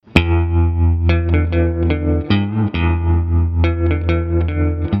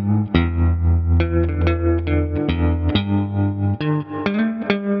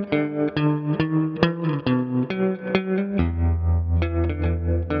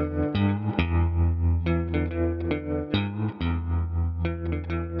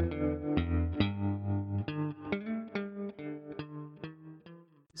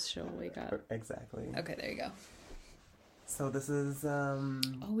got. Exactly. Okay, there you go. So this is Oh,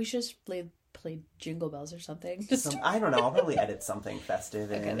 we should just play Jingle Bells or something. I don't know. I'll probably edit something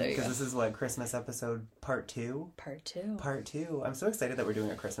festive in, Okay, there you because go. this is what, Christmas episode part 2. Part 2. Part 2. I'm so excited that we're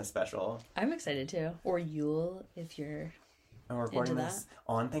doing a Christmas special. I'm excited too. Or Yule, if you're. And we're recording Into this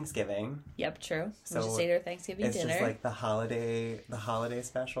on Thanksgiving. Yep, true. So we just ate our Thanksgiving It's dinner. just like the holiday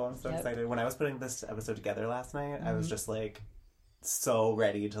special. I'm so Yep. excited. When I was putting this episode together last night, I Mm-hmm. was just like so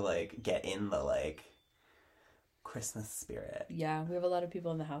ready to like get in the like Christmas spirit. Yeah, we have a lot of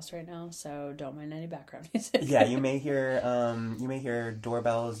people in the house right now, so don't mind any background music. Yeah, you may hear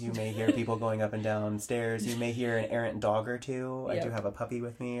doorbells, you may hear people going up and down stairs, you may hear an errant dog or two. I do Yep. have a puppy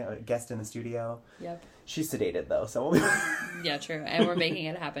with me, a guest in the studio. Yep. She's sedated though, so we'll be Yeah, true. And we're making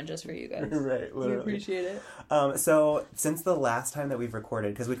it happen just for you guys. right, We literally. appreciate it. So since the last time that we've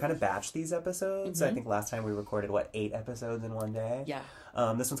recorded, because we kind of batched these episodes, I think last time we recorded 8 episodes in one day. Yeah.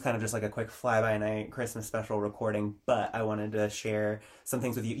 This one's kind of just like a quick fly-by-night Christmas special recording, but I wanted to share some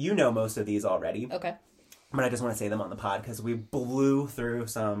things with you. You know most of these already, Okay. but I just want to say them on the pod because we blew through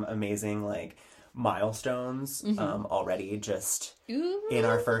some amazing like milestones already just Ooh. in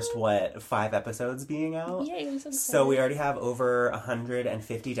our first 5 episodes being out. Yay, I'm so excited. So we already have over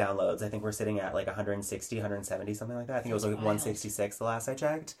 150 downloads. I think we're sitting at like 160, 170, something like that. I think it was like Wild. 166 the last I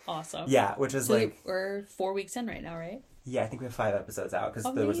checked. Awesome. Yeah, which is So like, we're 4 weeks in right now, right? yeah, I think we have 5 episodes out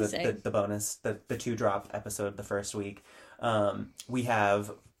because there was Amazing. the bonus, the 2-drop episode the first week. We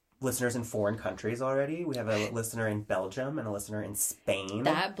have listeners in foreign countries already. We have a listener in Belgium and a listener in Spain.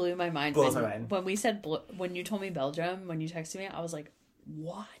 That blew my mind. Blows my mind. When we said, when you told me Belgium, when you texted me, I was like,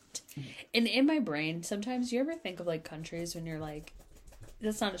 what? And in my brain, sometimes you ever think of like countries when you're like,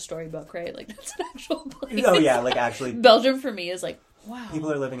 that's not a storybook, right? Like that's an actual place. Oh yeah, like actually Belgium for me is like, wow.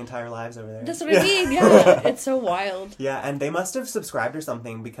 people are living entire lives over there. That's what I mean. Yeah. It's so wild. Yeah, and they must have subscribed or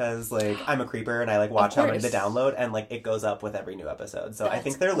something because, like, I'm a creeper and I, like, watch how many they course. download and, like, it goes up with every new episode. So I That's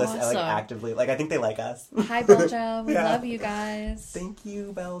think they're listening, like, awesome. actively. Like, I think they like us. Hi, Belgium. We Yeah. love you guys. Thank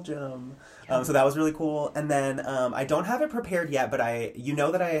you, Belgium. So that was really cool. And then I don't have it prepared yet, but you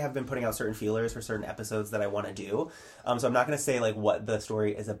know that I have been putting out certain feelers for certain episodes that I want to do. So I'm not going to say, like, what the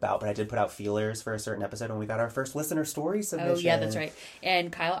story is about, but I did put out feelers for a certain episode and we got our first listener story submission. Oh, yeah, that's right. And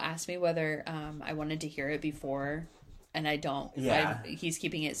Kyle asked me whether I wanted to hear it before, and I don't. Yeah. He's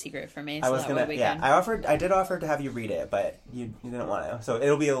keeping it secret from me, I so was that gonna, way we yeah. can. I did offer to have you read it, but you didn't want to. So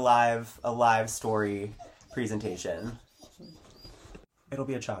it'll be a live story presentation. It'll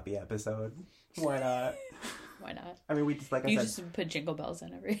be a choppy episode. Why not? Why not? I mean, we just like I You said. just put Jingle Bells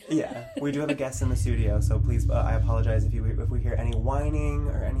in every. Yeah, we do have a guest in the studio, so please, I apologize if we hear any whining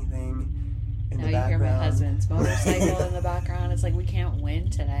or anything in Now the you hear background. my husband's motorcycle in the background. It's like we can't win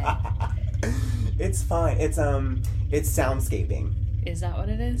today. It's fine. It's soundscaping. Is that what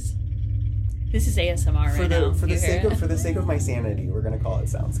it is? This is ASMR For right the now. for the You hear sake it? of my sanity, we're gonna call it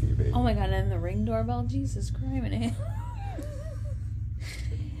soundscaping. Oh my god! And the Ring doorbell. Jesus Christ!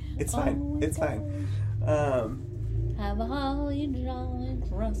 It's fine. Oh my It's fine. Have a holly jolly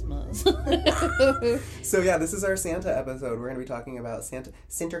Christmas. So yeah, this is our Santa episode. We're gonna be talking about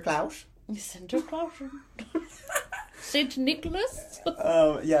Sinterklaas. Santa Claus. Saint Nicholas.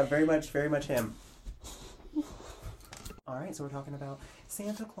 Yeah, very much him. All right, so we're talking about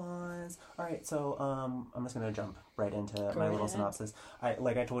Santa Claus. All right, so I'm just gonna jump right into my little ahead. synopsis.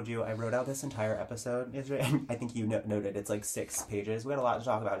 Like I told you, I wrote out this entire episode yesterday. And I think you noted it's like 6 pages. We had a lot to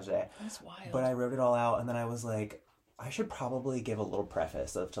talk about today, That's wild. but I wrote it all out, and then I was like, I should probably give a little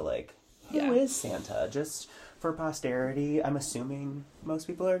preface to like, who Yeah. is Santa, just for posterity. I'm assuming most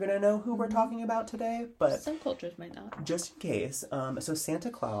people are gonna know who we're talking about today, but Some cultures might not. just in case, so Santa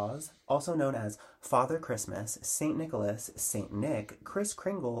Claus, also known as Father Christmas, Saint Nicholas, Saint Nick, Kris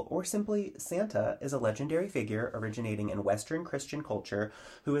Kringle, or simply Santa, is a legendary figure originating in Western Christian culture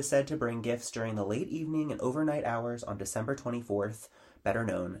who is said to bring gifts during the late evening and overnight hours on December 24th, better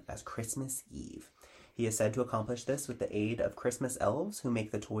known as Christmas Eve. He is said to accomplish this with the aid of Christmas elves who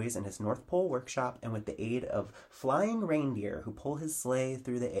make the toys in his North Pole workshop and with the aid of flying reindeer who pull his sleigh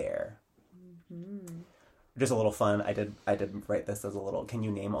through the air. Just a little fun. I did write this as a little. Can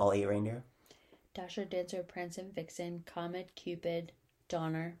you name all 8 reindeer? Dasher, Dancer, Prancer, Vixen, Comet, Cupid,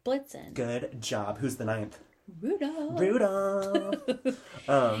 Donner, Blitzen. Good job. Who's the 9th? Rudolph. Rudolph.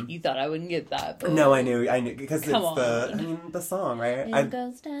 You thought I wouldn't get that, but No, I knew because it's Come the song, right? There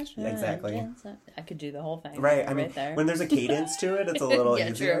goes Dasher, exactly. Dancer. I could do the whole thing. Right. I mean, there. when there's a cadence to it, it's a little Yeah,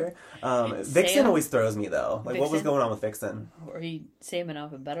 easier. true. Vixen Sam. always throws me though. Like, what was Vixen? going on with Vixen? Or you say them in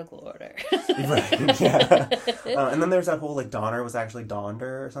alphabetical order. Right. Yeah. And then there's that whole like Donner was actually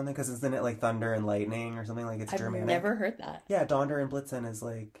Donder or something because isn't it like thunder and lightning or something like it's I've Germanic? never heard that. Yeah, Donder and Blitzen is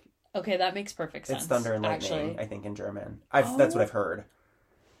like Okay, that makes perfect sense. It's thunder and lightning, actually. I think, in German. That's what I've heard.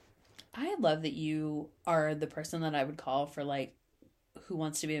 I love that you are the person that I would call for, like, Who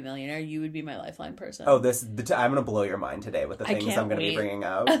Wants to Be a Millionaire. You would be my lifeline person. Oh, I'm going to blow your mind today with the things I'm going to be bringing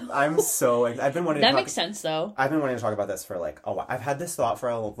up. I'm so... I've been wanting to That makes sense, though. I've been wanting to talk about this for, like, a while. I've had this thought for,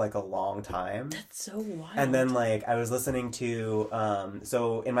 a long time. That's so wild. And then, like, I was listening to...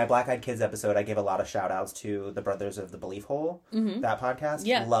 so, in my Black Eyed Kids episode, I gave a lot of shout-outs to the Brothers of the Belief Hole. Mm-hmm. That podcast.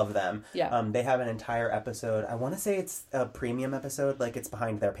 Yeah. Love them. Yeah. They have an entire episode. I want to say it's a premium episode. Like, it's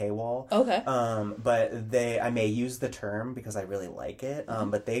behind their paywall. Okay. But I may use the term because I really like it.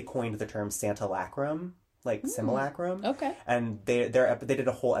 But they coined the term Santalacrum, like simulacrum. Okay. And they did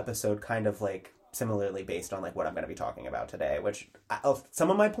a whole episode kind of like similarly based on like what I'm going to be talking about today, which some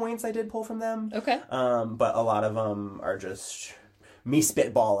of my points I did pull from them. Okay. But a lot of them are just me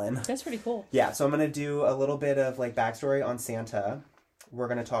spitballing. That's pretty cool. Yeah. So I'm going to do a little bit of like backstory on Santa. We're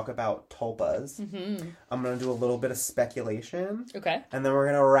going to talk about tulpas. Mm-hmm. I'm going to do a little bit of speculation. Okay. And then we're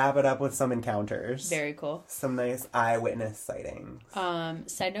going to wrap it up with some encounters. Very cool. Some nice eyewitness sightings.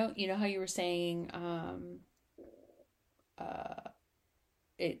 Side note, you know how you were saying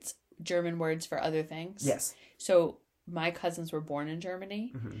it's German words for other things? Yes. So my cousins were born in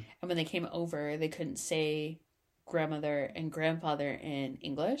Germany. Mm-hmm. And when they came over, they couldn't say grandmother and grandfather in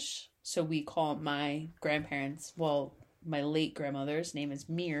English. So we call my grandparents, my late grandmother's name is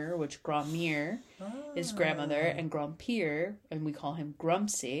Mir, which Grandmere is grandmother, and Grandpier, and we call him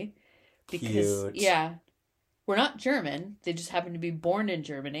Grumpsy. Because, cute. Yeah, we're not German. They just happen to be born in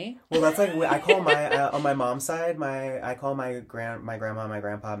Germany. Well, that's like, I call my, on my mom's side, I call my grandma and my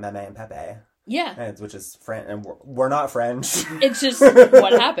grandpa Meme and Pepe. Yeah. Which is French, and we're not French. It's just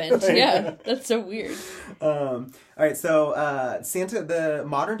what happened. Yeah, that's so weird. All right, so the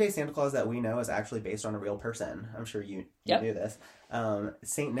modern day Santa Claus that we know is actually based on a real person. I'm sure you knew this.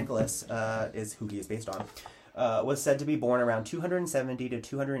 Saint Nicholas is who he is based on. Was said to be born around 270 to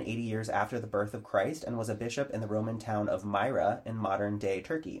 280 years after the birth of Christ and was a bishop in the Roman town of Myra in modern day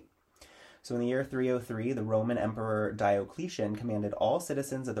Turkey. So in the year 303, the Roman Emperor Diocletian commanded all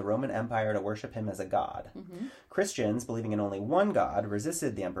citizens of the Roman Empire to worship him as a god. Mm-hmm. Christians, believing in only one god,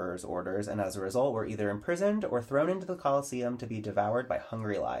 resisted the emperor's orders and as a result were either imprisoned or thrown into the Colosseum to be devoured by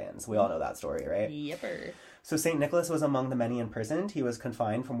hungry lions. We all know that story, right? Yepper. So St. Nicholas was among the many imprisoned. He was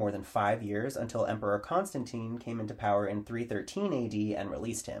confined for more than 5 years until Emperor Constantine came into power in 313 AD and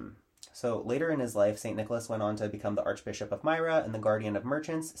released him. So later in his life, St. Nicholas went on to become the Archbishop of Myra and the guardian of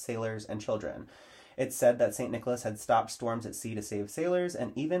merchants, sailors, and children. It's said that St. Nicholas had stopped storms at sea to save sailors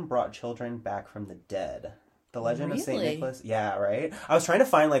and even brought children back from the dead. The legend of St. Nicholas. Yeah, right? I was trying to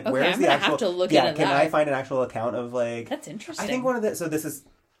find, like, where's the actual... have to look into can that. I find an actual account of, like... That's interesting. I think one of the... So this is...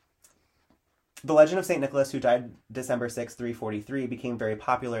 The legend of St. Nicholas, who died December 6, 343, became very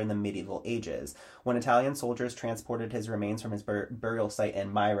popular in the medieval ages. When Italian soldiers transported his remains from his burial site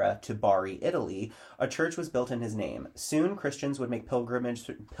in Myra to Bari, Italy, a church was built in his name. Soon, Christians would make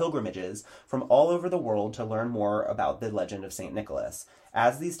pilgrimages from all over the world to learn more about the legend of St. Nicholas.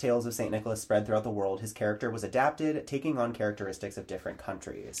 As these tales of St. Nicholas spread throughout the world, his character was adapted, taking on characteristics of different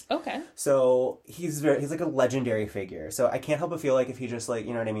countries. Okay. So he's like a legendary figure. So I can't help but feel like if he just, like,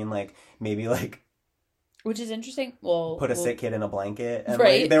 you know what I mean, like maybe like, which is interesting. Well, put a sick kid in a blanket, and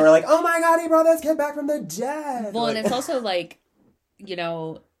right. like, they were like, "Oh my god, he brought this kid back from the dead." Well, like, and it's also like, you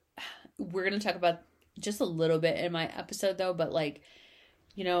know, we're gonna talk about just a little bit in my episode though, but like,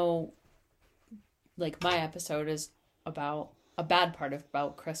 you know, like my episode is about a bad part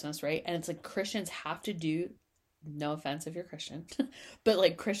about Christmas, right? And it's like Christians have to do, no offense if you're Christian, but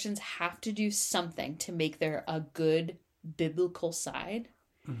like Christians have to do something to make there a good biblical side.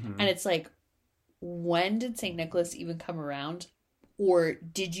 Mm-hmm. And it's like, when did St. Nicholas even come around? Or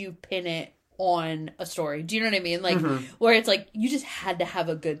did you pin it on a story? Do you know what I mean? Like, where it's like, you just had to have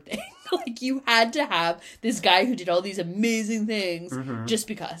a good thing. Like, you had to have this guy who did all these amazing things just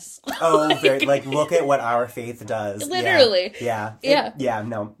because. Oh, like, look at what our faith does. Literally. Yeah.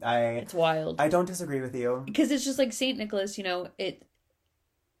 No, it's wild. I don't disagree with you. Because it's just like St. Nicholas, you know,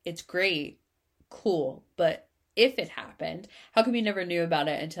 it's great, cool, but if it happened, how come you never knew about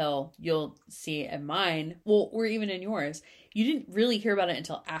it until you'll see it in mine? Well, or even in yours. You didn't really hear about it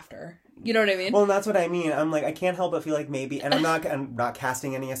until after. You know what I mean? Well, that's what I mean. I'm like, I can't help but feel like maybe, and I'm not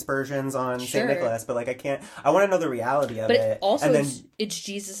casting any aspersions on St. Nicholas, but like I want to know the reality of it. But also, and then, it's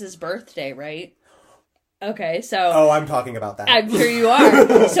Jesus' birthday, right? Okay, so... Oh, I'm talking about that. I'm sure you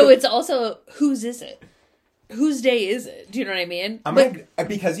are. So it's also, whose is it? whose day is it? Do you know what I mean?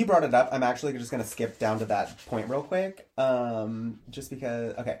 Because you brought it up, I'm actually just going to skip down to that point real quick. Just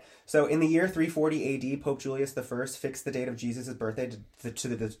because, okay. So in the year 340 AD, Pope Julius I fixed the date of Jesus' birthday to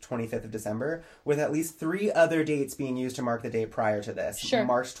the 25th of December, with at least 3 other dates being used to mark the date prior to this. Sure.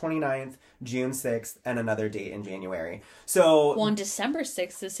 March 29th, June 6th, and another date in January. So... Well, on December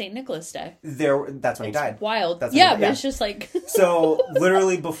 6th is St. Nicholas Day. That's when he died. Wild. That's yeah, but it's just like... So,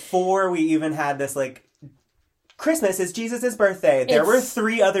 literally before we even had this, like... Christmas is Jesus' birthday. There were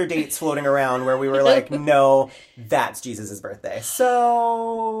 3 other dates floating around where we were like, no, that's Jesus' birthday.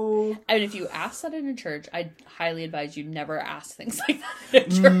 So... I mean, if you ask that in a church, I'd highly advise you never ask things like that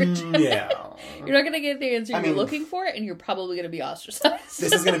in a church. Yeah. You're not going to get the answer you're looking for, and you're probably going to be ostracized.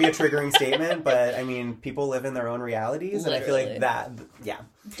 This is going to be a triggering statement, but, I mean, people live in their own realities, and I feel like that, yeah.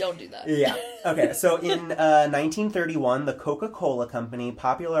 Don't do that. Yeah. Okay, so in 1931, the Coca-Cola Company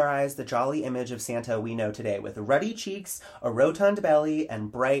popularized the jolly image of Santa we know today with ruddy cheeks, a rotund belly,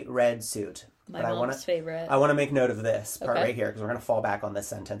 and bright red suit. My mom's favorite. I want to make note of this part right here, because we're going to fall back on this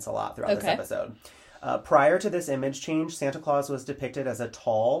sentence a lot throughout this episode. Prior to this image change, Santa Claus was depicted as a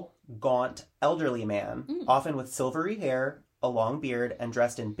tall, gaunt, elderly man, often with silvery hair, a long beard, and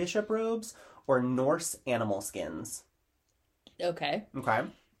dressed in bishop robes or Norse animal skins. Okay.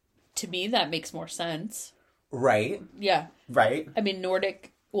 To me, that makes more sense. Right. Yeah. Right. I mean,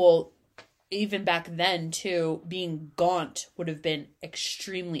 Nordic, well, even back then, too, being gaunt would have been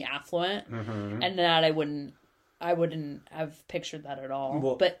extremely affluent. Mm-hmm. And that I wouldn't have pictured that at all.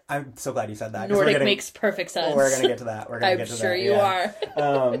 Well, but I'm so glad you said that. Nordic makes perfect sense. We're going to get to that. I'm sure you are.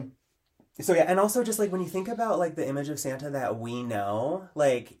 So yeah, and also just like when you think about like the image of Santa that we know,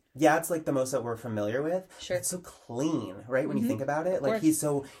 like, yeah, it's like the most that we're familiar with. Sure. It's so clean, right? When you think about it, like he's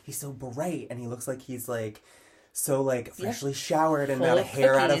so bright, and he looks like he's like so like freshly showered and not a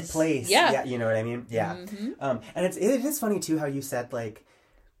hair out of place. Yeah, you know what I mean? Yeah. Mm-hmm. And it is funny too how you said like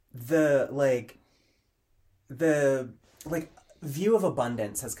the view of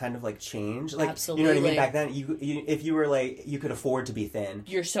abundance has kind of like changed. Like, absolutely. You know what I mean? Back then, you if you were like, you could afford to be thin.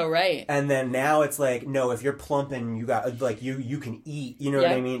 You're so right. And then now it's like, no, if you're plump and you got like you can eat. You know what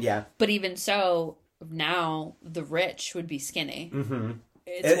I mean? Yeah. But even so, now the rich would be skinny. Mm-hmm.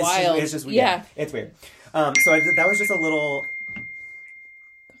 It's wild. It's just yeah. It's weird. So that was just a little.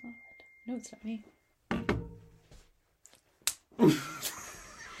 God, no, it's not me.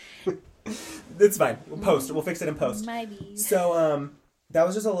 It's fine. We'll fix it in post. Maybe. So, that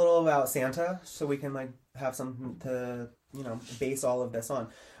was just a little about Santa, so we can, like, have something to, base all of this on.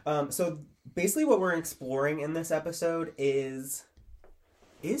 So, basically what we're exploring in this episode is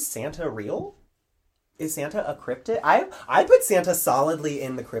Santa real? Is Santa a cryptid? I put Santa solidly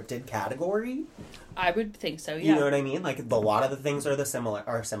in the cryptid category. I would think so, yeah. You know what I mean? Like, a lot of the things are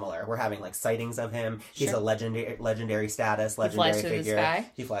similar. We're having, like, sightings of him. Sure. He's a legendary status, legendary figure.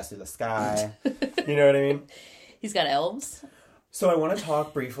 He flies through the sky. You know what I mean? He's got elves. So I want to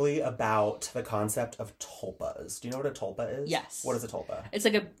talk briefly about the concept of tulpas. Do you know what a tulpa is? Yes. What is a tulpa? It's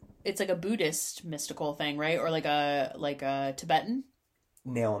like a Buddhist mystical thing, right? Or like a Tibetan?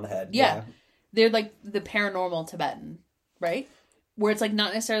 Nail on the head. Yeah. They're like the paranormal Tibetan, right? Where it's like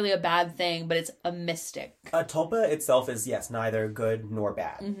not necessarily a bad thing, but it's a mystic. A tulpa itself is, yes, neither good nor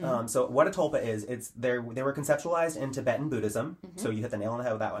bad. Mm-hmm. So what a tulpa is, they were conceptualized in Tibetan Buddhism. Mm-hmm. So you hit the nail on the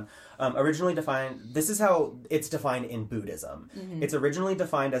head with that one. Originally defined, this is how it's defined in Buddhism. Mm-hmm. It's originally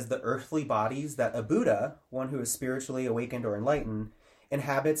defined as the earthly bodies that a Buddha, one who is spiritually awakened or enlightened,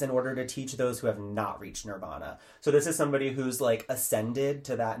 inhabits in order to teach those who have not reached nirvana. So this is somebody who's like ascended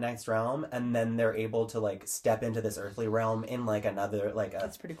to that next realm, and then they're able to like step into this earthly realm in like another like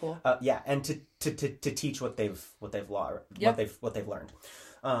that's pretty cool. Yeah, and to teach what they've learned.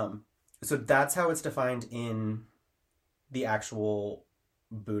 So that's how it's defined in the actual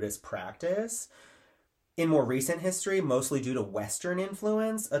Buddhist practice. In more recent history, mostly due to Western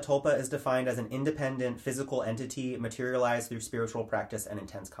influence, a tulpa is defined as an independent physical entity materialized through spiritual practice and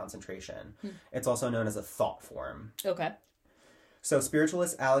intense concentration. It's also known as a thought form. Okay. So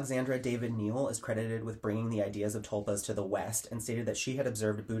spiritualist Alexandra David Neal is credited with bringing the ideas of tulpas to the West and stated that she had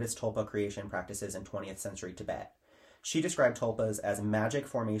observed Buddhist tulpa creation practices in 20th century Tibet. She described tulpas as magic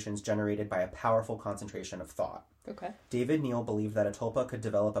formations generated by a powerful concentration of thought. Okay. David Neal believed that a tulpa could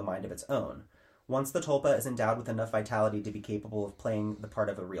develop a mind of its own. Once the tulpa is endowed with enough vitality to be capable of playing the part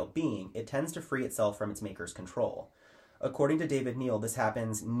of a real being, it tends to free itself from its maker's control. According to David Neal, this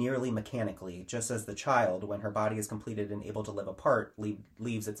happens nearly mechanically, just as the child, when her body is completed and able to live apart,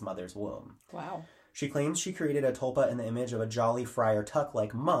 leaves its mother's womb. Wow. She claims she created a tulpa in the image of a jolly Friar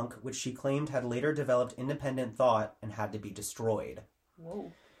Tuck-like monk, which she claimed had later developed independent thought and had to be destroyed.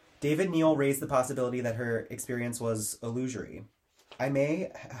 Whoa. David Neal raised the possibility that her experience was illusory. I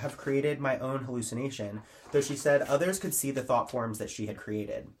may have created my own hallucination, though she said others could see the thought forms that she had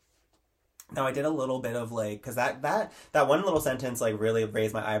created. Now, I did a little bit of, like, because that one little sentence, like, really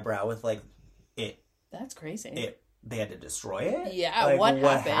raised my eyebrow with, like, That's crazy. They had to destroy it? Yeah, like,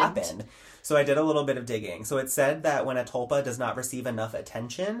 what happened? So I did a little bit of digging. So it said that when a tulpa does not receive enough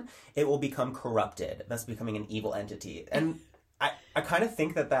attention, it will become corrupted, thus becoming an evil entity. And I kind of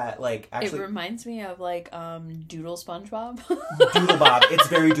think that like, actually... It reminds me of, like, Doodle SpongeBob. Doodle Bob. It's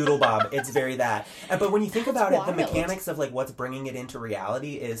very Doodle Bob. It's very that. But when you think about wild. it, the mechanics of, like, what's bringing it into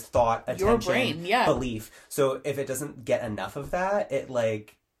reality is thought, attention, Your brain, yeah. belief. So if it doesn't get enough of that, it,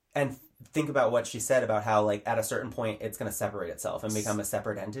 like... And think about what she said about how, like, at a certain point, it's going to separate itself and become a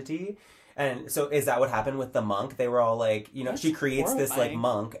separate entity. And so is that what happened with the monk? They were all like, you know, That's she creates this, like,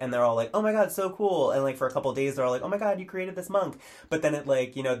 monk, and they're all like, oh my god, so cool. And, like, for a couple of days, they're all like, oh my god, you created this monk. But then it,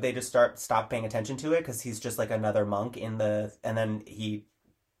 like, you know, they just stop paying attention to it because he's just, like, another monk and then he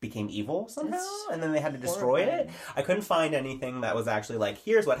became evil somehow, and then they had to destroy it. I couldn't find anything that was actually like,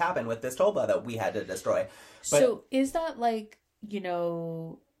 here's what happened with this tulpa that we had to destroy. But, so is that, like, you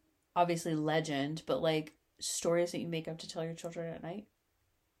know, obviously legend, but, like, stories that you make up to tell your children at night?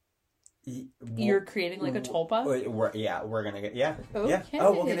 You're creating, like, a tulpa? We're gonna get... Yeah. Okay. Yeah.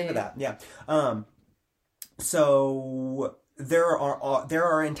 Oh, we'll get into that. Yeah. So... There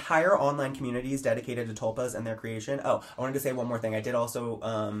are entire online communities dedicated to tulpas and their creation. Oh, I wanted to say one more thing. I did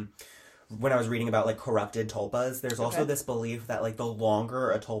also, when I was reading about, like, corrupted tulpas, there's also this belief that, like, the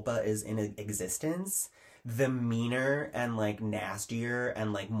longer a tulpa is in existence, the meaner and, like, nastier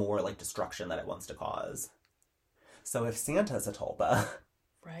and, like, more, like, destruction that it wants to cause. So if Santa's a tulpa...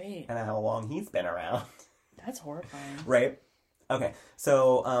 Right. And how long he's been around. That's horrifying. Right? Okay,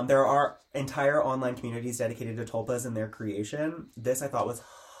 so there are entire online communities dedicated to tulpas and their creation. This I thought was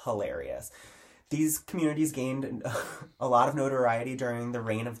hilarious. These communities gained a lot of notoriety during the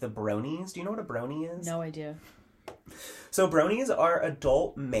reign of the bronies. Do you know what a brony is? No idea. So bronies are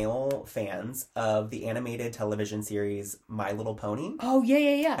adult male fans of the animated television series My Little Pony. Oh,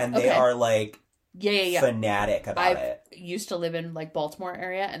 yeah. And they are, like... Yeah. Fanatic about it. I used to live in, like, Baltimore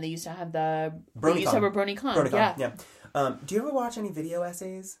area, and they used to have a BronyCon. Yeah. Do you ever watch any video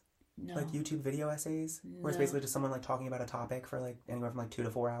essays? No. Like YouTube video essays? Where it's basically just someone, like, talking about a topic for, like, anywhere from, like, 2 to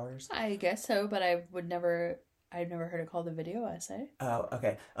 4 hours? I guess so, but I've never heard it called a video essay. Oh,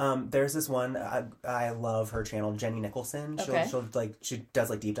 okay. There's this one, I love her channel, Jenny Nicholson. She does,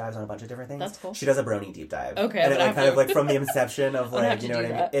 like, deep dives on a bunch of different things. That's cool. She does a brony deep dive. Okay. And it, like, kind of, like, from the inception of, like, you know what I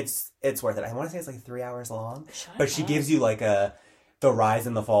mean? That. It's worth it. I want to say it's, like, 3 hours long. But she gives you, like, the rise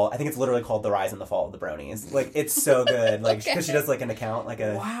and the fall. I think it's literally called The Rise and the Fall of the Bronies. Like, it's so good. Like, because she does, like, an account, like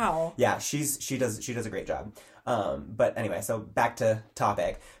a... Wow. Yeah, she does a great job. But anyway, so back to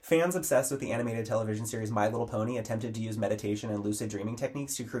topic. Fans obsessed with the animated television series My Little Pony attempted to use meditation and lucid dreaming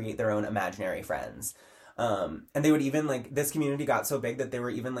techniques to create their own imaginary friends. And they would even, like, this community got so big that they were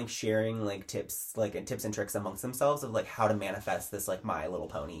even, like, sharing, like, tips and tricks amongst themselves of, like, how to manifest this, like, My Little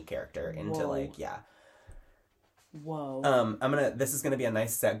Pony character into, like, yeah. Whoa. This is gonna be a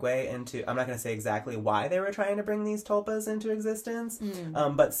nice segue into, I'm not gonna say exactly why they were trying to bring these tulpas into existence,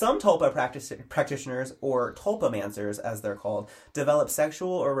 but some tulpa practitioners, or tulpamancers as they're called, develop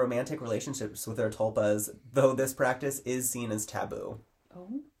sexual or romantic relationships with their tulpas, though this practice is seen as taboo.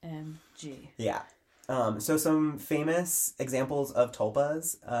 OMG. Yeah. So some famous examples of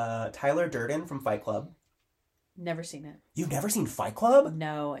tulpas, Tyler Durden from Fight Club. Never seen it. You've never seen Fight Club?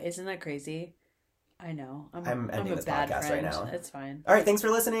 No. Isn't that crazy? I know. I'm ending this bad podcast friend. right now. It's fine. All right, thanks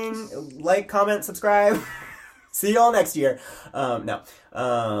for listening. Like, comment, subscribe. See y'all next year. Freddy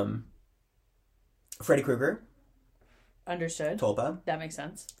Krueger. Understood. Tulpa. That makes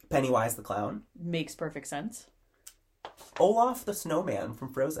sense. Pennywise the Clown. Makes perfect sense. Olaf the Snowman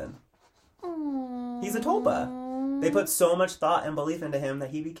from Frozen. Aww. He's a tulpa. They put so much thought and belief into him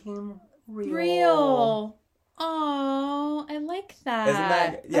that he became real. Oh, I like that. Isn't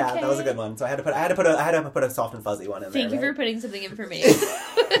that? Yeah, okay. That was a good one. So I had to put a soft and fuzzy one in there. Thank you for putting something in for me.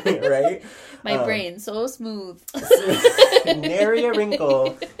 Right? My brain so smooth. Nary a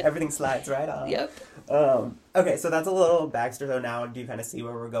wrinkle. Everything slides right off. Yep. Okay, so that's a little Baxter. So now, do you kind of see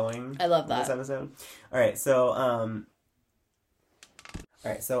where we're going? I love that. This episode. All right, so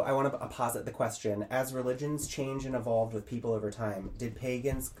I want to posit the question: as religions changed and evolved with people over time, did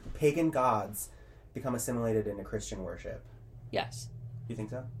pagan gods become assimilated into Christian worship? Yes. You think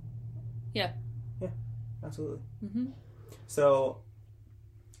so? Yeah. Yeah, absolutely. Mm-hmm. So,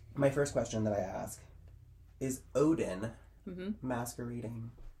 my first question that I ask is Odin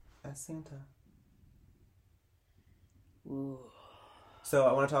masquerading as Santa? Ooh. So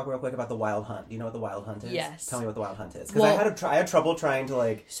I want to talk real quick about the Wild Hunt. Do you know what the Wild Hunt is? Yes. Tell me what the Wild Hunt is. Because Well, I had trouble trying to,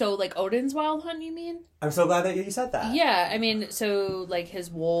 like... So, like, Odin's Wild Hunt, you mean? I'm so glad that you said that. Yeah, I mean, so, like, his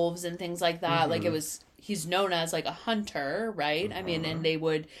wolves and things like that, like, Mm-hmm. he's known as, like, a hunter, right? Mm-hmm. I mean, and they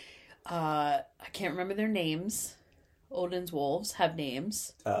would, I can't remember their names. Odin's wolves have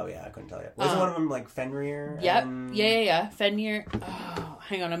names. Oh, yeah, I couldn't tell you. Wasn't one of them, like, Fenrir? Yep. And... Yeah. Fenrir. Oh,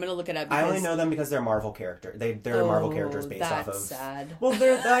 hang on, I'm gonna look it up. I only know them because they're Marvel characters. They're Marvel characters based off of... That's sad. Well,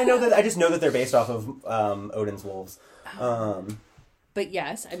 I just know that they're based off of Odin's wolves. But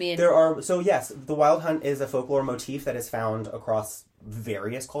yes, I mean... Yes, the Wild Hunt is a folklore motif that is found across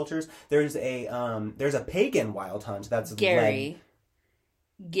various cultures. There's a pagan Wild Hunt that's Gary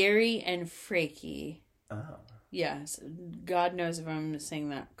and Freki. Oh. Yes. God knows if I'm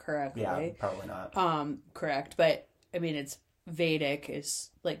saying that correctly. Yeah, probably not. Correct. But, I mean, it's Vedic is,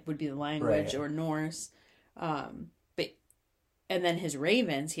 like, would be the language, Right. or Norse. And then his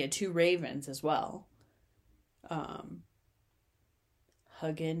ravens, he had 2 ravens as well. Hugin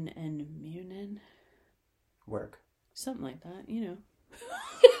and Munin. Work. Something like that, you know.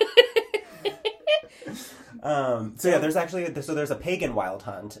 There's a pagan Wild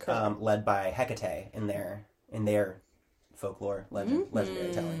Hunt led by Hecate in their folklore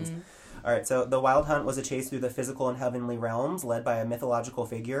legendary tellings. All right, so the Wild Hunt was a chase through the physical and heavenly realms led by a mythological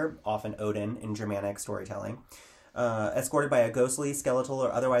figure, often Odin in Germanic storytelling, escorted by a ghostly, skeletal,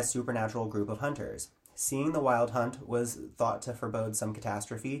 or otherwise supernatural group of hunters. Seeing the Wild Hunt was thought to forebode some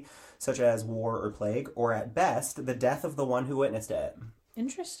catastrophe, such as war or plague, or at best, the death of the one who witnessed it.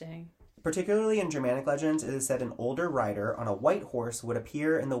 Interesting. Particularly in Germanic legends, it is said an older rider on a white horse would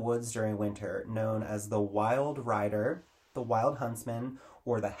appear in the woods during winter, known as the Wild Rider, the Wild Huntsman,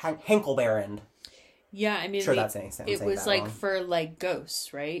 or the Henkelberend. Yeah, I mean, Sure, that's saying it was that like wrong. for like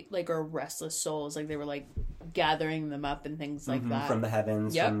ghosts, right? Like, or restless souls, like they were like gathering them up and things like that From the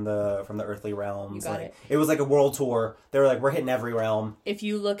heavens, Yep. from the earthly realms. You got it was like a world tour. They were like, we're hitting every realm. If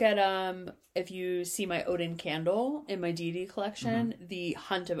you look at if you see my Odin candle in my deity collection, the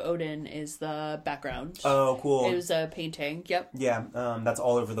Hunt of Odin is the background. Oh, cool. It was a painting. Yep. Yeah, that's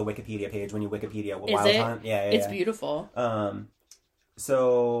all over the Wikipedia page when you Wikipedia Is Wild it? Hunt. Yeah, It's beautiful. An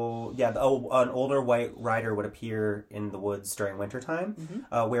older white rider would appear in the woods during wintertime,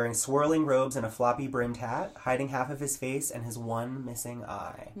 wearing swirling robes and a floppy brimmed hat, hiding half of his face and his one missing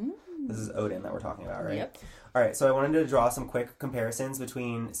eye. This is Odin that we're talking about, right? Yep. All right, so I wanted to draw some quick comparisons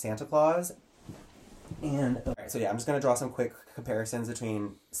between Santa Claus and... All right, so yeah, I'm just going to draw some quick comparisons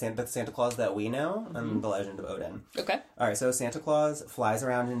between the Santa Claus that we know and the legend of Odin. Okay. All right, so Santa Claus flies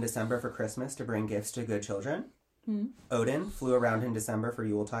around in December for Christmas to bring gifts to good children. Odin flew around in December for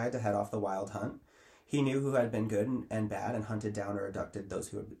Yuletide to head off the Wild Hunt. He knew who had been good and bad and hunted down or abducted those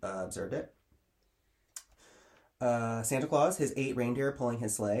who observed it. Santa Claus, his 8 reindeer pulling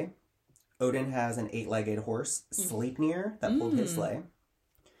his sleigh. Odin has an 8-legged horse, Sleipnir, that pulled his sleigh.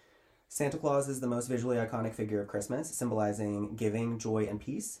 Santa Claus is the most visually iconic figure of Christmas, symbolizing giving, joy, and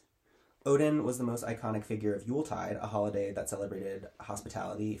peace. Odin was the most iconic figure of Yuletide, a holiday that celebrated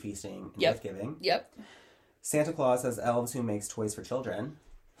hospitality, feasting, and gift-giving. Yep. Santa Claus has elves who makes toys for children.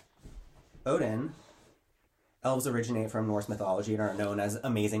 Odin, elves originate from Norse mythology and are known as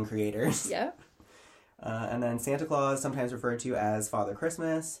amazing creators. Yep. And then Santa Claus, sometimes referred to as Father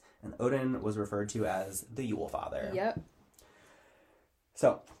Christmas, and Odin was referred to as the Yule Father. Yep.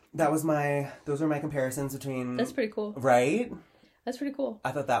 So those were my comparisons between. That's pretty cool. Right? That's pretty cool.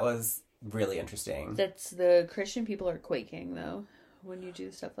 I thought that was really interesting. That's the Christian people are quaking though when you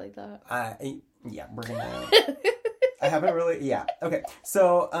do stuff like that. Yeah, we're gonna. I haven't really. Yeah. Okay.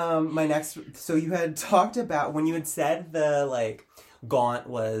 So, so you had talked about when you had said the like gaunt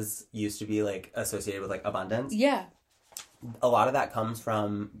was used to be like associated with like abundance. Yeah. A lot of that comes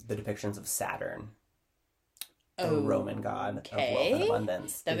from the depictions of Saturn, the Roman god of wealth and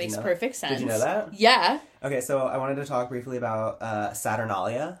abundance. That makes perfect sense. Did you know that? Yeah. Okay, so I wanted to talk briefly about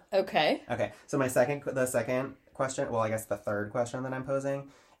Saturnalia. Okay. Okay, so the second question, well, I guess the third question that I'm posing,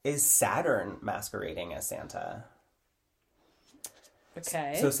 is Saturn masquerading as Santa?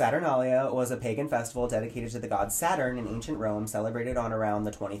 Okay. So Saturnalia was a pagan festival dedicated to the god Saturn in ancient Rome, celebrated on around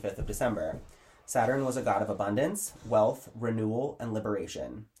the 25th of December. Saturn was a god of abundance, wealth, renewal, and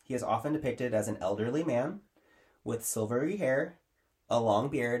liberation. He is often depicted as an elderly man with silvery hair, a long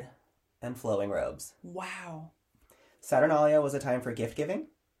beard, and flowing robes. Wow. Saturnalia was a time for gift-giving,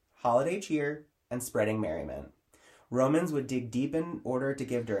 holiday cheer, and spreading merriment. Romans would dig deep in order to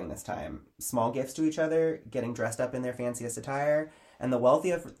give during this time. Small gifts to each other, getting dressed up in their fanciest attire, and the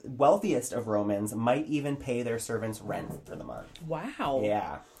wealthiest of Romans might even pay their servants rent for the month. Wow.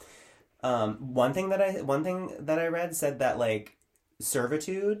 Yeah. One thing that I read said that like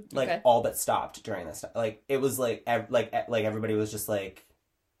servitude, like, Okay. all but stopped during this time. Like, it was, like, everybody was just, like,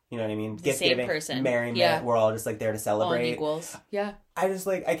 you know what I mean? The same person. Merriment. Yeah. We're all just, like, there to All celebrate. equals. Yeah. I just,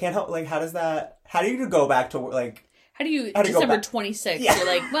 like, I can't help, like, how do you go back to, like... How do you How do you go December back? 26th? Yeah. You're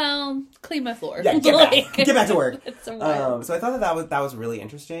like, well, clean my floor. Yeah, get back to work. It's so wild. So I thought that was really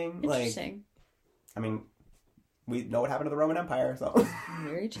interesting. Interesting. Like, I mean, we know what happened to the Roman Empire, so...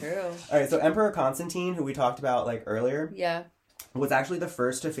 Very true. All right, so Emperor Constantine, who we talked about, like, earlier... Yeah. was actually the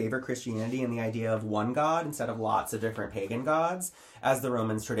first to favor Christianity and the idea of one god instead of lots of different pagan gods, as the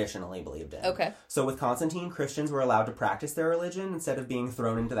Romans traditionally believed in. Okay. So with Constantine, Christians were allowed to practice their religion instead of being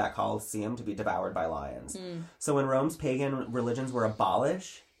thrown into that Colosseum to be devoured by lions. So when Rome's pagan religions were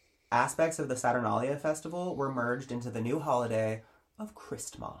abolished, aspects of the Saturnalia festival were merged into the new holiday of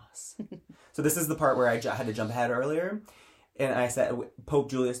Christmas. So this is the part where I had to jump ahead earlier. And I said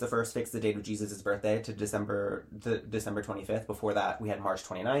Pope Julius I fixed the date of Jesus' birthday to December 25th. Before that, we had March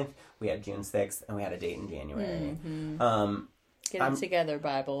 29th, we had June 6th, and we had a date in January. Get it together,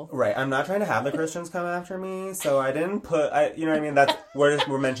 Bible. Right. I'm not trying to have the Christians come after me, so I didn't put... you know what I mean?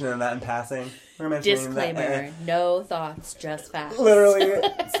 We're mentioning that in passing. We're mentioning Disclaimer. that. No thoughts, just facts. Literally,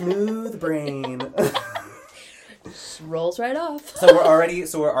 smooth brain. Just rolls right off. So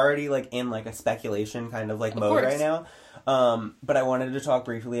we're already like in like a speculation kind of like mode course. right now. But I wanted to talk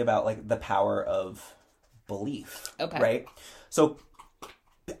briefly about like the power of belief. Okay. Right? So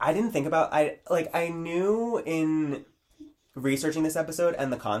I didn't think about I knew in researching this episode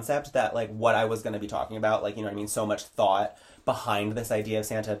and the concept that like what I was going to be talking about, like, you know what I mean, so much thought behind this idea of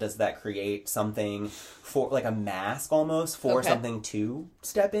Santa. Does that create something for like a mask almost for Okay. something to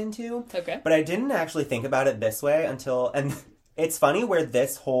step into? Okay. But I didn't actually think about it this way and it's funny where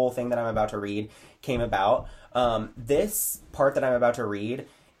this whole thing that I'm about to read came about. This part that I'm about to read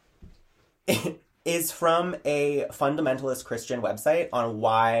is from a fundamentalist Christian website on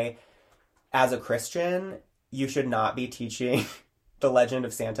why, as a Christian, you should not be teaching the legend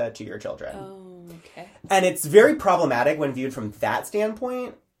of Santa to your children. Oh, okay. And it's very problematic when viewed from that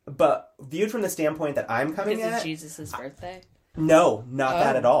standpoint, but viewed from the standpoint that I'm coming Because at... it's Jesus' birthday? No, not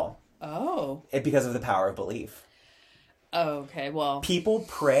that at all. Oh. Because of the power of belief. Oh, okay. Well, People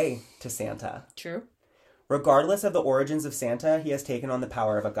pray to Santa. true. Regardless of the origins of Santa, he has taken on the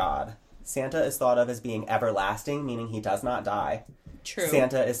power of a god. Santa is thought of as being everlasting, meaning he does not die. True.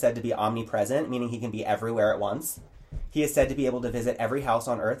 Santa is said to be omnipresent, meaning he can be everywhere at once. He is said to be able to visit every house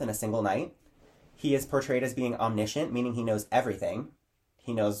on earth in a single night. He is portrayed as being omniscient, meaning he knows everything.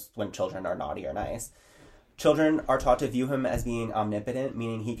 He knows when children are naughty or nice. Children are taught to view him as being omnipotent,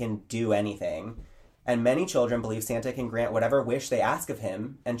 meaning he can do anything. And many children believe Santa can grant whatever wish they ask of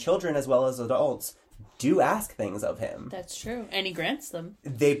him, and children as well as adults do ask things of him. That's true. And he grants them.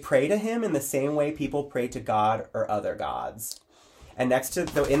 They pray to him in the same way people pray to God or other gods. And next to,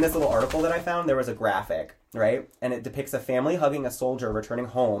 so in this little article that I found, there was a graphic, right? And it depicts a family hugging a soldier returning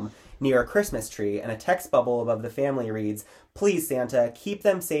home near a Christmas tree, and a text bubble above the family reads, "Please, Santa, keep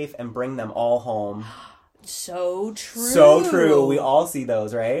them safe and bring them all home." So true. So true. We all see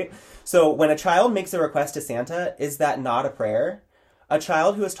those, right? So when a child makes a request to Santa, is that not a prayer? A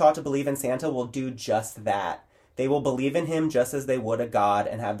child who is taught to believe in Santa will do just that. They will believe in him just as they would a god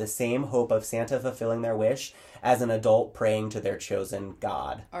and have the same hope of Santa fulfilling their wish as an adult praying to their chosen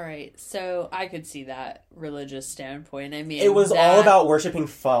god. All right. So I could see that religious standpoint. I mean, It was that... all about worshiping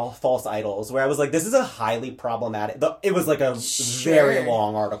false idols, where I was like, this is a highly problematic... It was like a very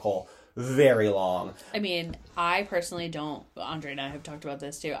long article. Very long. I mean, I personally don't... Andre and I have talked about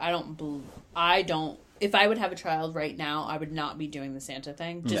this too. I don't... If I would have a child right now, I would not be doing the Santa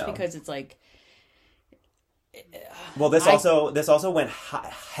thing. Just No. because it's like... Well, this also went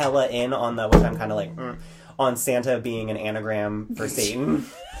hella in on the, which I'm kind of like, on Santa being an anagram for Satan.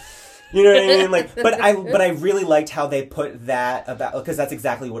 You know what I mean? Like, but I really liked how they put that about, because that's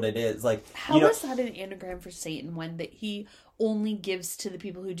exactly what it is. Like, How you know, is that an anagram for Satan when that he only gives to the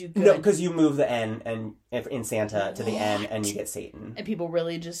people who do good? no, because you move the N and in Santa to the N and you get Satan. And people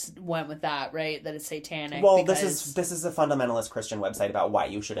really just went with that, right? That it's satanic. Well, because this is a fundamentalist Christian website about why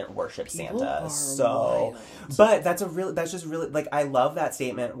you shouldn't worship People Santa. are So, wild. but that's just really like, I love that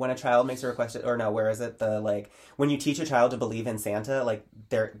statement when a child makes a request, or no, where is it? When you teach a child to believe in Santa, like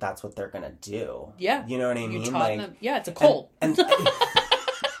that's what they're gonna do. Yeah. You know what I mean? You taught Like, them. Yeah, it's a cult. and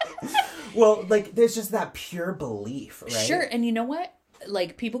well, like there's just that pure belief, right? Sure, and you know what?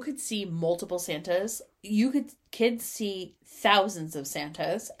 Like, people could see multiple Santas. Kids see thousands of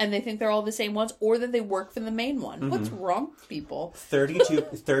Santas, and they think they're all the same ones, or that they work for the main one. What's wrong with people?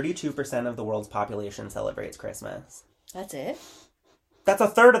 32% of the world's population celebrates Christmas. That's it? That's a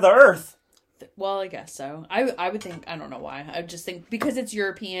third of the Earth. Well, I guess so. I would think, I don't know why. I would just think because it's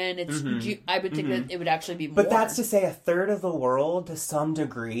European, I would think that it would actually be more. But that's to say a third of the world, to some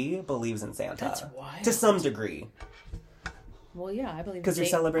degree, believes in Santa. That's wild. To some degree. Well, yeah, I believe because you're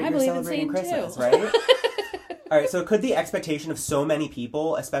celebrating Christmas, too. right? All right, so could the expectation of so many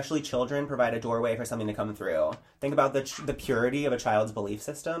people, especially children, provide a doorway for something to come through? Think about the purity of a child's belief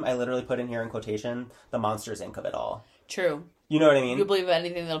system. I literally put in here in quotation, the Monsters, Inc. of it all. True. You know what I mean? You'll believe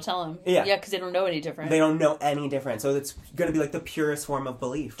anything they'll tell them. Yeah. Yeah, because they don't know any different. They don't know any different. So it's going to be like the purest form of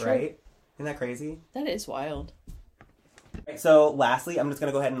belief, True. Right? Isn't that crazy? That is wild. Right, so lastly, I'm just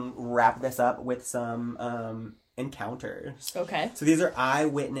going to go ahead and wrap this up with some encounters. Okay. So these are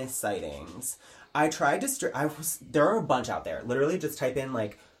eyewitness sightings. I tried to... there are a bunch out there. Literally just type in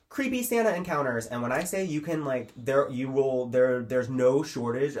like creepy Santa encounters, and when I say you can like there's no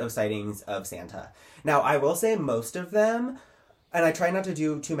shortage of sightings of Santa. Now, I will say most of them, and I try not to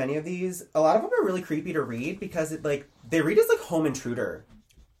do too many of these, a lot of them are really creepy to read because it like they read as like home intruder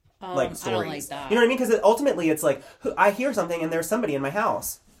like stories. I don't like that. You know what I mean? Because ultimately it's like I hear something and there's somebody in my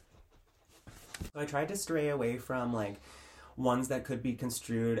house. So I tried to stray away from like ones that could be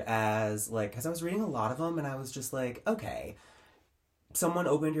construed as like, because I was reading a lot of them and I was just like, okay, someone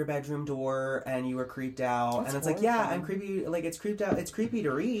opened your bedroom door and you were creeped out. That's and it's horrifying. Like, yeah, I'm creepy, like it's creeped out, it's creepy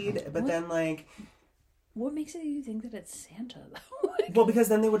to read, but then like... What makes you think that it's Santa though? Well, because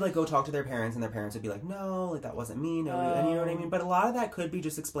then they would like go talk to their parents and their parents would be like, no, like that wasn't me, no, and you know what I mean? But a lot of that could be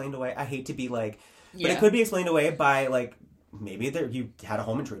just explained away. I hate to be like, but it could be explained away by like, maybe you had a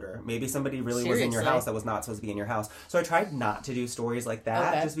home intruder. Maybe somebody really was in your house that was not supposed to be in your house. So I tried not to do stories like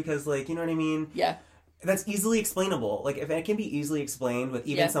that, just because, like, you know what I mean? Yeah. That's easily explainable. Like, if it can be easily explained with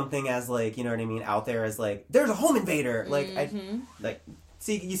even something as, like, you know what I mean, out there as, like, there's a home invader! Like,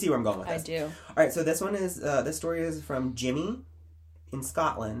 you see where I'm going with this. I do. All right, so this one is, this story is from Jimmy in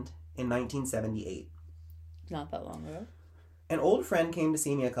Scotland in 1978. Not that long ago. An old friend came to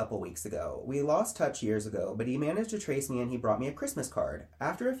see me a couple weeks ago. We lost touch years ago, but he managed to trace me and he brought me a Christmas card.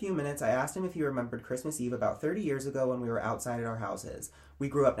 After a few minutes, I asked him if he remembered Christmas Eve about 30 years ago when we were outside at our houses. We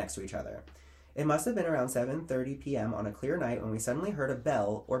grew up next to each other. It must have been around 7:30 p.m. on a clear night when we suddenly heard a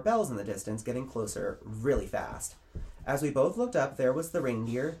bell or bells in the distance getting closer really fast. As we both looked up, there was the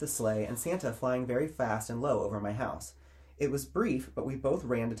reindeer, the sleigh, and Santa flying very fast and low over my house. It was brief, but we both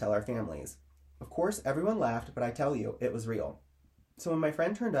ran to tell our families. Of course, everyone laughed, but I tell you, it was real. So when my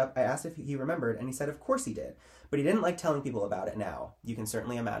friend turned up, I asked if he remembered, and he said of course he did. But he didn't like telling people about it now. You can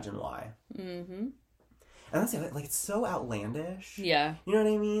certainly imagine why. Mm-hmm. And that's it. Like, it's so outlandish. Yeah. You know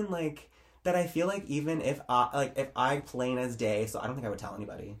what I mean? Like, that I feel like even if I plain as day, so I don't think I would tell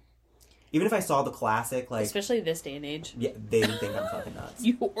anybody. Even if I saw the classic, like... Especially this day and age. Yeah, they would think I'm fucking nuts.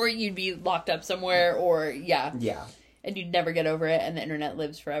 Or you'd be locked up somewhere, or, yeah. Yeah. And you'd never get over it, and the internet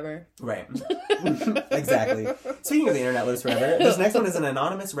lives forever. Right. Exactly. Speaking of the internet lives forever, this next one is an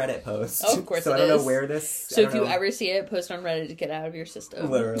anonymous Reddit post. Oh, of course so it I don't is. know where this... So if you ever see it, post on Reddit to get out of your system.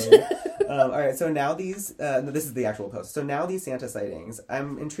 Literally. All right, so now these... this is the actual post. So now these Santa sightings.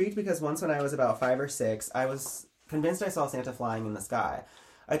 I'm intrigued because once when I was about 5 or 6, I was convinced I saw Santa flying in the sky.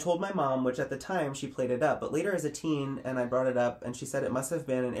 I told my mom, which at the time she played it up, but later as a teen, and I brought it up, and she said it must have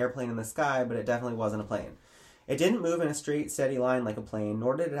been an airplane in the sky, but it definitely wasn't a plane. It didn't move in a straight, steady line like a plane,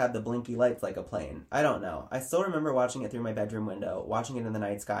 nor did it have the blinky lights like a plane. I don't know. I still remember watching it through my bedroom window, watching it in the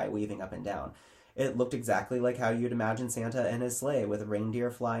night sky, weaving up and down. It looked exactly like how you'd imagine Santa and his sleigh with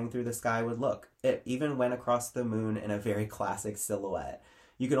reindeer flying through the sky would look. It even went across the moon in a very classic silhouette.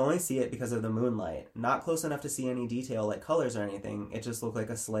 You could only see it because of the moonlight. Not close enough to see any detail like colors or anything. It just looked like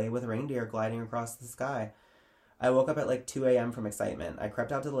a sleigh with reindeer gliding across the sky. I woke up at like 2 a.m. from excitement. I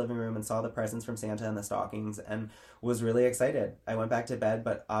crept out to the living room and saw the presents from Santa and the stockings and was really excited. I went back to bed,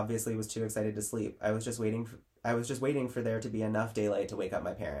 but obviously was too excited to sleep. I was just waiting for there to be enough daylight to wake up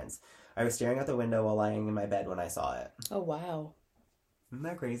my parents. I was staring out the window while lying in my bed when I saw it. Oh, wow. Isn't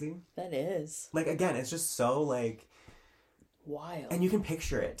that crazy? That is. Like, again, it's just so, like... wild. And you can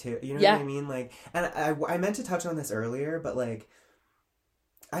picture it, too. You know what I mean? Like, and I meant to touch on this earlier, but, like,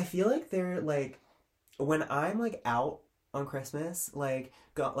 I feel like they're, like... when I'm, like, out on Christmas, like,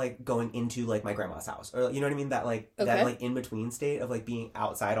 going into, like, my grandma's house. Or, you know what I mean? That, like, that, like, in-between state of, like, being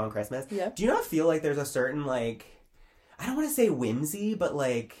outside on Christmas. Yeah. Do you not feel like there's a certain, like... I don't want to say whimsy, but,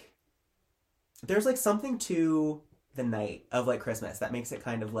 like... there's, like, something to the night of, like, Christmas that makes it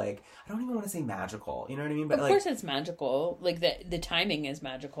kind of, like... I don't even want to say magical. You know what I mean? But of course it's magical. Like, the timing is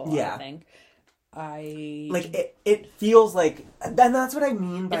magical, I think. Like, it feels like... And that's what I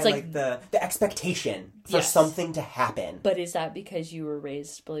mean by, It's like the expectation for Yes. something to happen. But is that because you were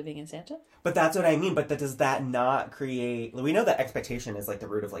raised believing in Santa? But that's what I mean. But does that not create... We know that expectation is, like, the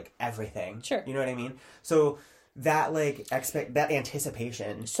root of, like, everything. Sure. You know what I mean? So that, like, that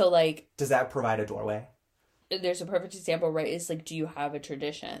anticipation... So, like... Does that provide a doorway? There's a perfect example, right? Is, like, do you have a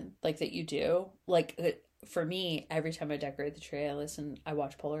tradition, like, that you do? Like, for me, every time I decorate the tree, I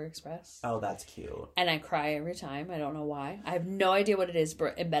watch Polar Express. Oh, that's cute. And I cry every time. I don't know why. I have no idea what it is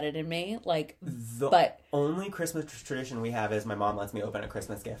embedded in me. Like, The only Christmas tradition we have is my mom lets me open a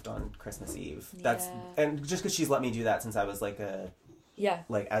Christmas gift on Christmas Eve. That's and just because she's let me do that since I was like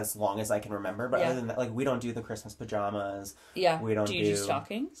like as long as I can remember. But other than that, like we don't do the Christmas pajamas. Yeah. We don't do. You do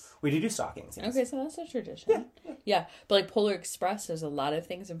stockings? We do stockings. Yes. Okay, so that's a tradition. Yeah. But like Polar Express, there's a lot of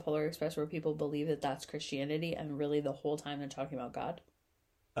things in Polar Express where people believe that that's Christianity, and really the whole time they're talking about God.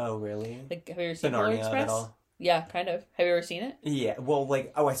 Oh, really? Like, have you ever seen The Polar Narnia Express? of it all? Yeah, kind of. Have you ever seen it? Yeah. Well,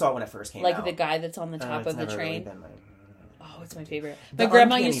 like I saw it when it first came out. Like the guy that's on the top of the never train. Really been Oh, it's my favorite. the My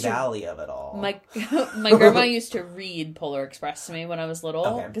grandma uncanny used to valley of it all. my grandma used to read Polar Express to me when I was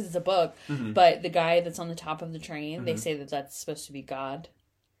little because it's a book. Mm-hmm. But the guy that's on the top of the train, they say that that's supposed to be God.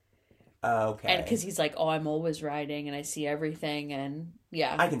 Okay. And because he's like, oh, I'm always riding and I see everything, and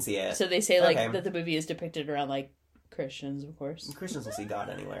yeah, I can see it. So they say like that the movie is depicted around like Christians, of course. Christians will see God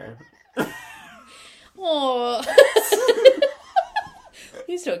anywhere. Oh.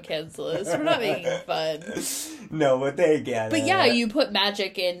 Please don't cancel us. We're not making fun. No, but they get it. But yeah, you put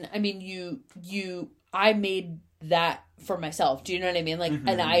magic in. I mean, I made that for myself. Do you know what I mean? Like,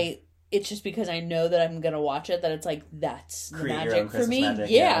 and it's just because I know that I'm gonna watch it that it's like that's the create magic your own for Christmas me. magic.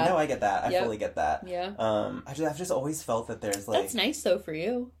 Yeah. No, I get that. I fully get that. Yeah. I've just always felt that there's like That's nice though for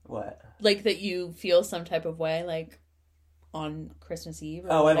you. What? Like that you feel some type of way like on Christmas Eve.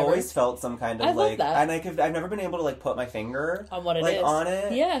 Or I've whatever. always felt some kind of I love like, that. and I've never been able to like put my finger on what it like is. on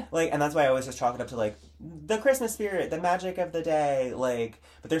it. Yeah. Like, and that's why I always just chalk it up to like the Christmas spirit, the magic of the day. Like,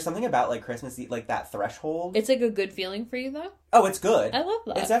 but there's something about like Christmas, like that threshold. It's like a good feeling for you though. Oh, it's good. I love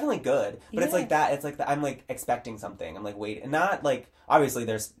that. It's definitely good, but it's Yeah. like that. It's like I'm like expecting something. I'm like waiting, not like obviously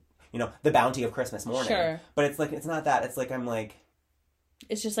there's the bounty of Christmas morning. Sure. But it's like it's not that. It's like I'm like.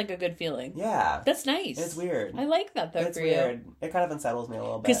 It's just like a good feeling. Yeah. That's nice. It's weird. I like that though It's for weird. you. It kind of unsettles me a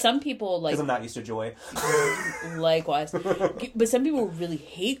little bit. Because some people like. Because I'm not used to joy. Likewise. But some people really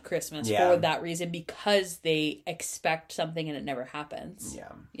hate Christmas for that reason because they expect something and it never happens.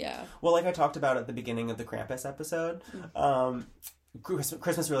 Yeah. Yeah. Well, like I talked about at the beginning of the Krampus episode,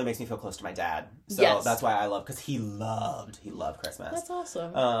 Christmas really makes me feel close to my dad. So that's why I love, because he loved Christmas. That's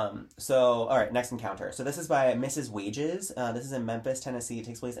awesome. So, all right, next encounter. So this is by Mrs. Wages. This is in Memphis, Tennessee. It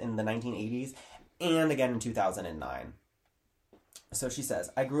takes place in the 1980s and again in 2009. So she says,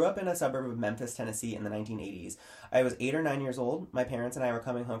 I grew up in a suburb of Memphis, Tennessee in the 1980s. I was 8 or 9 years old. My parents and I were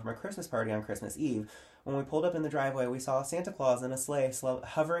coming home from a Christmas party on Christmas Eve. When we pulled up in the driveway, we saw Santa Claus in a sleigh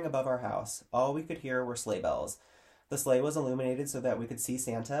hovering above our house. All we could hear were sleigh bells. The sleigh was illuminated so that we could see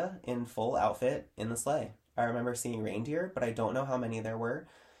Santa in full outfit in the sleigh. I remember seeing reindeer, but I don't know how many there were.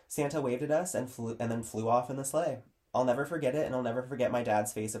 Santa waved at us and then flew off in the sleigh. I'll never forget it, and I'll never forget my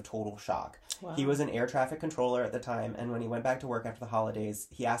dad's face of total shock. Wow. He was an air traffic controller at the time, and when he went back to work after the holidays,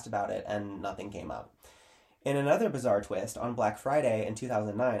 he asked about it, and nothing came up. In another bizarre twist, on Black Friday in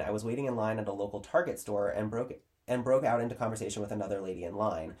 2009, I was waiting in line at a local Target store and broke out into conversation with another lady in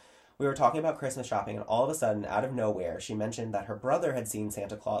line. We were talking about Christmas shopping, and all of a sudden, out of nowhere, she mentioned that her brother had seen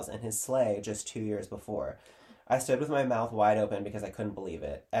Santa Claus in his sleigh just 2 years before. I stood with my mouth wide open because I couldn't believe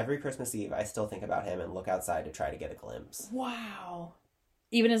it. Every Christmas Eve, I still think about him and look outside to try to get a glimpse. Wow.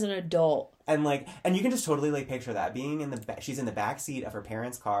 Even as an adult. And you can just totally picture that. Being she's in the back seat of her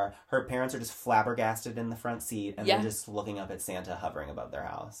parents' car. Her parents are just flabbergasted in the front seat, and they're just looking up at Santa hovering above their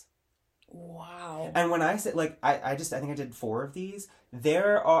house. Wow. And when I said, I think I did 4 of these.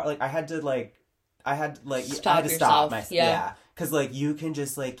 There are, I had to stop myself. Yeah. Because, you can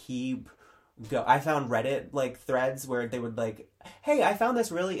just, keep go. I found Reddit, threads where they would, hey, I found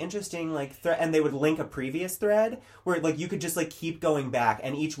this really interesting, thread, and they would link a previous thread where, you could just, keep going back,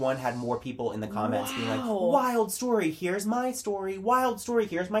 and each one had more people in the comments being like, wild story, here's my story, wild story,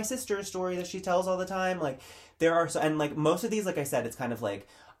 here's my sister's story that she tells all the time. There are, most of these, like I said, it's kind of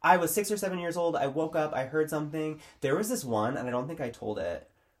I was 6 or 7 years old. I woke up. I heard something. There was this one, and I don't think I told it.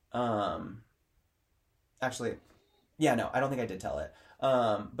 Actually, yeah, no, I don't think I did tell it.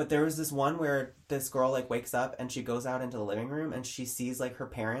 But there was this one where this girl wakes up and she goes out into the living room and she sees her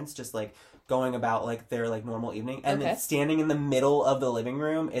parents just going about their normal evening, and then standing in the middle of the living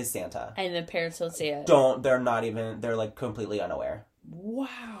room is Santa. And the parents don't see it. They're not even. They're completely unaware. Wow.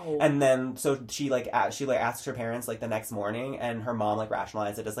 Wow. And then, so she asks her parents, like, the next morning, and her mom, like,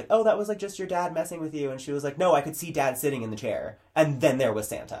 rationalized it as, like, oh, that was, like, just your dad messing with you. And she was like, no, I could see dad sitting in the chair. And then there was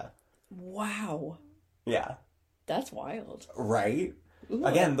Santa. Wow. Yeah. That's wild. Right? Ooh.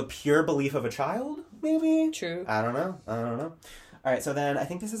 Again, the pure belief of a child, maybe? True. I don't know. All right, so then I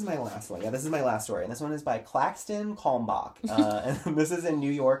think this is my last one. Yeah, this is my last story. And this one is by Claxton Kalmbach. And this is in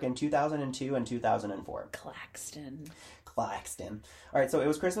New York in 2002 and 2004. Claxton. All right, so it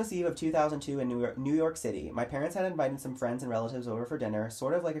was Christmas Eve of 2002 in New York City. My parents had invited some friends and relatives over for dinner,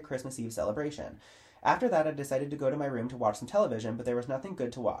 sort of like a Christmas Eve celebration. After that, I decided to go to my room to watch some television, but there was nothing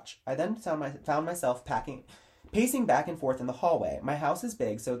good to watch. I then found myself pacing back and forth in the hallway. My house is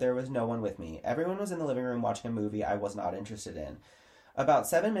big, so there was no one with me. Everyone was in the living room watching a movie I was not interested in. About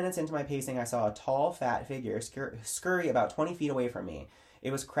 7 minutes into my pacing, I saw a tall, fat figure scurry about 20 feet away from me.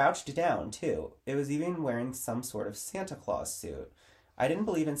 It was crouched down, too. It was even wearing some sort of Santa Claus suit. I didn't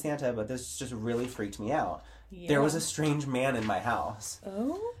believe in Santa, but this just really freaked me out. Yeah. There was a strange man in my house.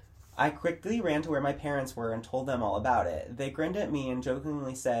 Oh? I quickly ran to where my parents were and told them all about it. They grinned at me and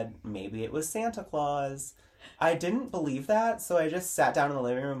jokingly said, maybe it was Santa Claus. I didn't believe that, so I just sat down in the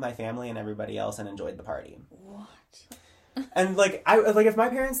living room with my family and everybody else and enjoyed the party. What? And, if my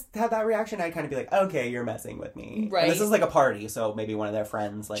parents had that reaction, I'd kind of be like, okay, you're messing with me. Right. And this is, like, a party, so maybe one of their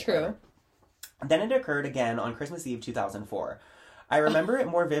friends, like... True. Whatever. Then it occurred again on Christmas Eve 2004. I remember it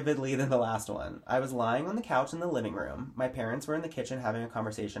more vividly than the last one. I was lying on the couch in the living room. My parents were in the kitchen having a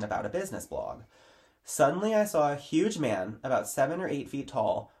conversation about a business blog. Suddenly, I saw a huge man, about 7 or 8 feet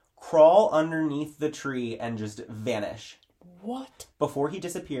tall, crawl underneath the tree and just vanish. What? Before he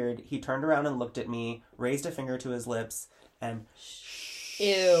disappeared, he turned around and looked at me, raised a finger to his lips, and...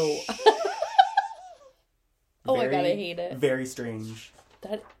 Ew. Oh my god, I hate it. Very strange.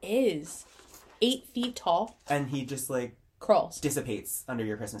 That is 8 feet tall. And he just, like... crawls. Dissipates under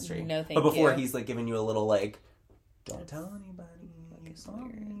your Christmas tree. No, thank you. But before he's, like, giving you a little, like... Don't tell anybody.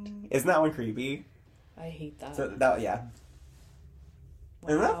 Sorry. Isn't that one creepy? I hate that. So, yeah. Wow.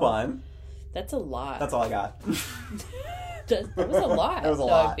 Isn't that fun? That's a lot. That's all I got. That was a lot. That was a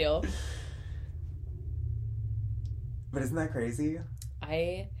lot. I feel. But isn't that crazy?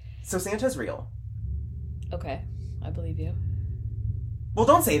 So Santa's real. Okay. I believe you. Well,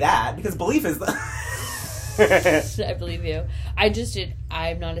 don't say that, because belief is... I believe you.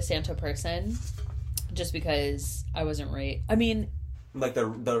 I'm not a Santa person, just because I wasn't right. I mean... Like the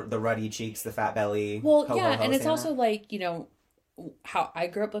ruddy cheeks, the fat belly. Well, yeah, and it's Santa. also like, you know, how I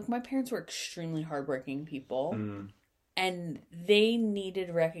grew up. Like, my parents were extremely hardworking people. Mm. And they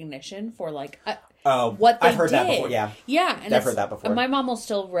needed recognition for, like, what they I've heard did. that before, yeah. Yeah. And I've heard that before. My mom will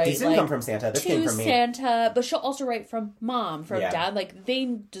still write, These didn't come from Santa. This came from me. Santa, but she'll also write from mom, from Yeah. dad. Like,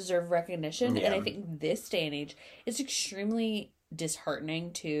 they deserve recognition. Yeah. And I think this day and age, it's extremely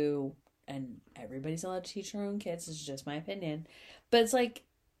disheartening to, and everybody's allowed to teach their own kids. It's just my opinion. But it's like,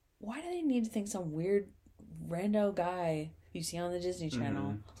 why do they need to think some weird rando guy you see on the Disney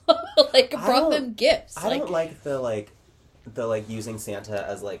Channel brought them gifts? I don't like the using Santa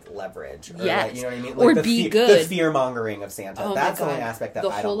as, like, leverage. Or, yes. like, you know what I mean? Or like, be good. The fear-mongering of Santa. Oh, that's my the God. only aspect that the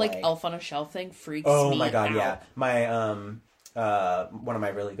I whole, don't like. Elf on a Shelf thing freaks me Oh, my God, out. yeah. My, one of my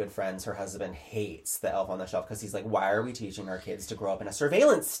really good friends, her husband hates the Elf on the Shelf because he's like, why are we teaching our kids to grow up in a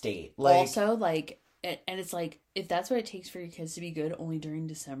surveillance state? Like, also, like, and it's like, if that's what it takes for your kids to be good only during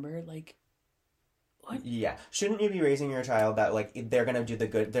December, like, what? Yeah. Shouldn't you be raising your child that, like, they're going to do the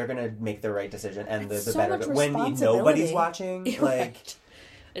good, they're going to make the right decision and the so better much good. When nobody's watching, right. like...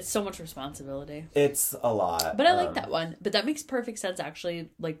 It's so much responsibility. It's a lot. But I like that one. But that makes perfect sense, actually,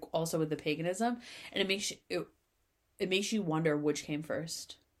 like, also with the paganism. And it makes you wonder which came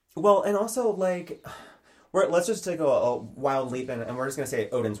first. Well, and also, like... let's just take a wild leap, and we're just going to say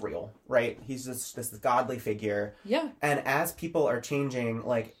Odin's real, right? He's just this godly figure. Yeah. And as people are changing,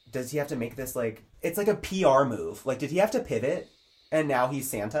 like, does he have to make this, like... It's like a PR move. Like, did he have to pivot? And now he's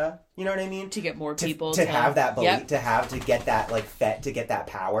Santa? You know what I mean? To get more people to have that belief, yep. to get that, like, to get that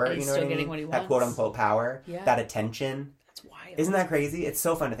power. And he's you know still what I mean? getting what he that wants. quote-unquote power. Yeah. That attention. That's wild. Isn't that crazy? It's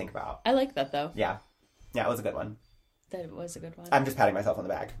so fun to think about. I like that, though. Yeah. Yeah, it was a good one. That was a good one. I'm just patting myself on the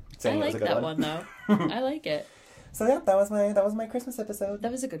back. I like that one, though. I like it. So yeah, that was my Christmas episode.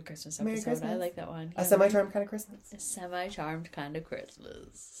 That was a good Christmas episode. Merry Christmas. I like that one. A semi-charmed kind of Christmas. A semi-charmed kind of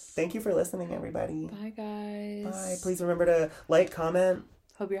Christmas. Thank you for listening, everybody. Bye, guys. Bye. Please remember to like, comment.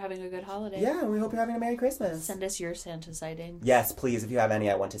 Hope you're having a good holiday. Yeah, we hope you're having a Merry Christmas. Send us your Santa sightings. Yes, please. If you have any,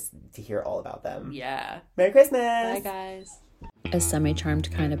 I want to hear all about them. Yeah. Merry Christmas. Bye, guys. A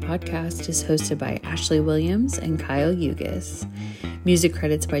Semi-Charmed Kind of Podcast is hosted by Ashley Williams and Kyle Ugis. Music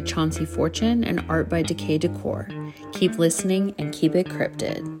credits by Chauncey Fortune and art by Decay Decor. Keep listening and keep it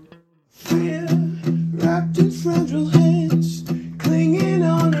cryptid. Fear wrapped in fragile hands, clinging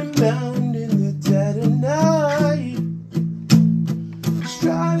on and bound in the dead of night.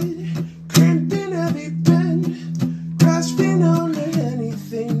 Stride, cramped in every bend, grasping on to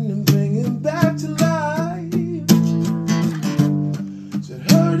anything to bring him back to life. So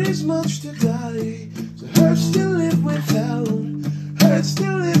hurt is much to die, so hurt still live without, hurt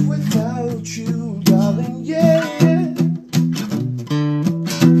still live without you, darling, yeah.